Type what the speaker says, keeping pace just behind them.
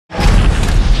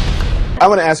I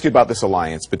want to ask you about this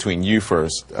alliance between you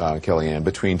first, Kellyanne,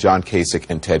 between John Kasich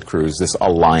and Ted Cruz, this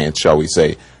alliance, shall we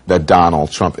say, that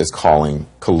Donald Trump is calling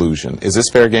collusion. Is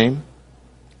this fair game?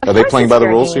 Are they playing by the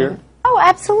rules here? Oh,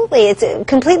 absolutely. It's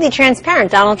completely transparent.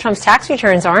 Donald Trump's tax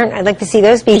returns aren't. I'd like to see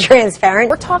those be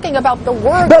transparent. We're talking about the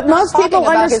word. But most people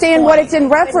understand what it's in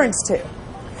reference to.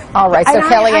 All right, so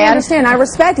Kellyanne. I understand. I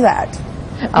respect that.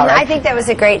 All right. I think that was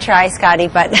a great try, Scotty,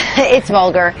 but it's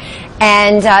vulgar.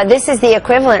 And this is the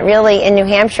equivalent, really, in New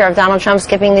Hampshire of Donald Trump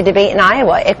skipping the debate in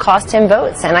Iowa. It cost him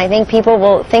votes. And I think people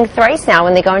will think thrice now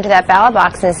when they go into that ballot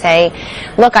box and say,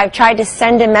 look, I've tried to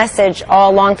send a message all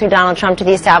along through Donald Trump to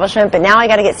the establishment, but now I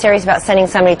got to get serious about sending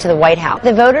somebody to the White House.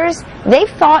 The voters,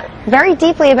 they've thought very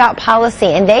deeply about policy,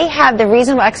 and they have the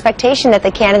reasonable expectation that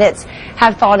the candidates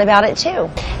have thought about it, too.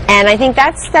 And I think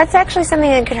that's actually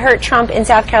something that could hurt Trump in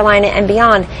South Carolina and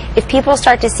beyond. If people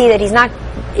start to see that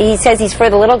he says he's for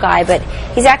the little guy, but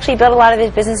he's actually built a lot of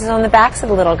his businesses on the backs of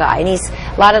the little guy. And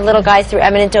a lot of little guys through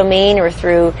eminent domain or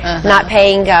through not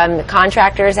paying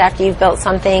contractors after you've built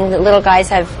something. The little guys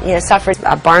have suffered.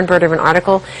 A barn bird of an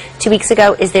article 2 weeks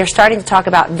ago is they're starting to talk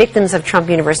about victims of Trump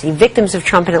University, victims of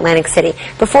Trump in Atlantic City.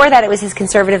 Before that, it was his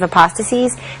conservative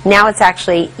apostasies. Now it's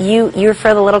actually you're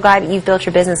for the little guy, but you've built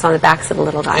your business on the backs of the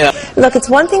little guy. Yeah. Look, it's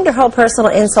one thing to hurl personal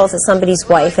insults at somebody's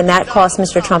wife, and that cost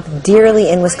Mr. Trump dearly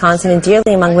in Wisconsin and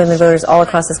dearly among women voters all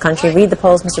across this country. Read the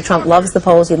polls. Mr. Trump loves the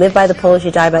polls. You live by the polls.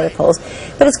 You die by the polls.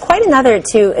 But it's quite another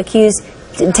to accuse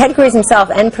Ted Cruz himself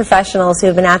and professionals who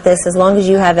have been at this as long as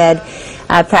you have, Ed,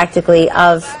 practically,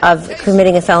 of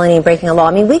committing a felony and breaking a law.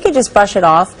 I mean, we could just brush it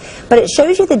off, but it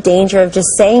shows you the danger of just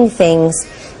saying things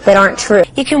that aren't true.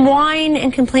 You can whine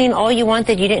and complain all you want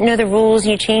that you didn't know the rules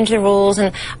and you changed the rules.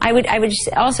 And I would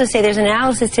also say there's an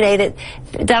analysis today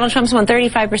that Donald Trump's won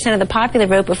 35% of the popular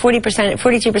vote, but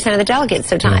 42% of the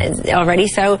delegates already.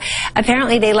 So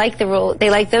apparently they like the rule.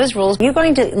 They like those rules. You're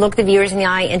going to look the viewers in the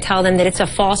eye and tell them that it's a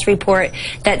false report,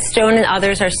 that Stone and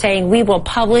others are saying we will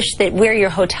publish that where your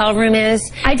hotel room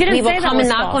is. I didn't say that. We will come and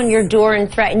knock on your door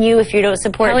and threaten you if you don't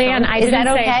support Trump. Is that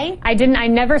okay? I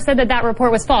never said that that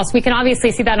report was false. We can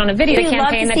obviously see that on a video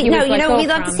campaign that he was let go we'd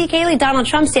love to see Kayleigh, Donald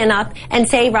Trump stand up and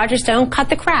say, Roger Stone, cut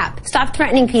the crap. Stop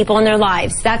threatening people in their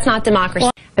lives. That's not democracy.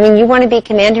 I mean, you want to be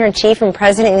commander-in-chief and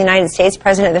president of the United States,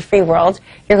 president of the free world,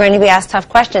 you're going to be asked tough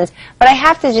questions. But I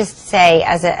have to just say,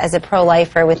 as a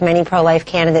pro-lifer with many pro-life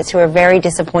candidates who are very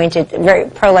disappointed,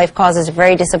 pro-life causes are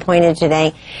very disappointed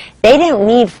today, they don't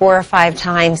need 4 or 5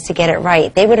 times to get it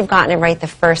right. They would have gotten it right the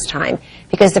first time,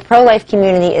 because the pro-life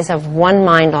community is of one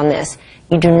mind on this.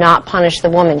 You do not punish the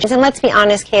woman. And let's be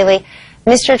honest, Kayleigh,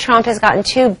 Mr. Trump has gotten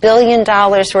 $2 billion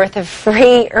worth of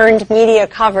free earned media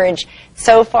coverage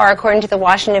so far, according to the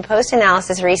Washington Post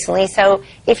analysis recently. So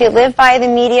if you live by the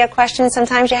media questions,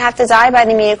 sometimes you have to die by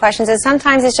the media questions, and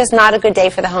sometimes it's just not a good day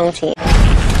for the home team.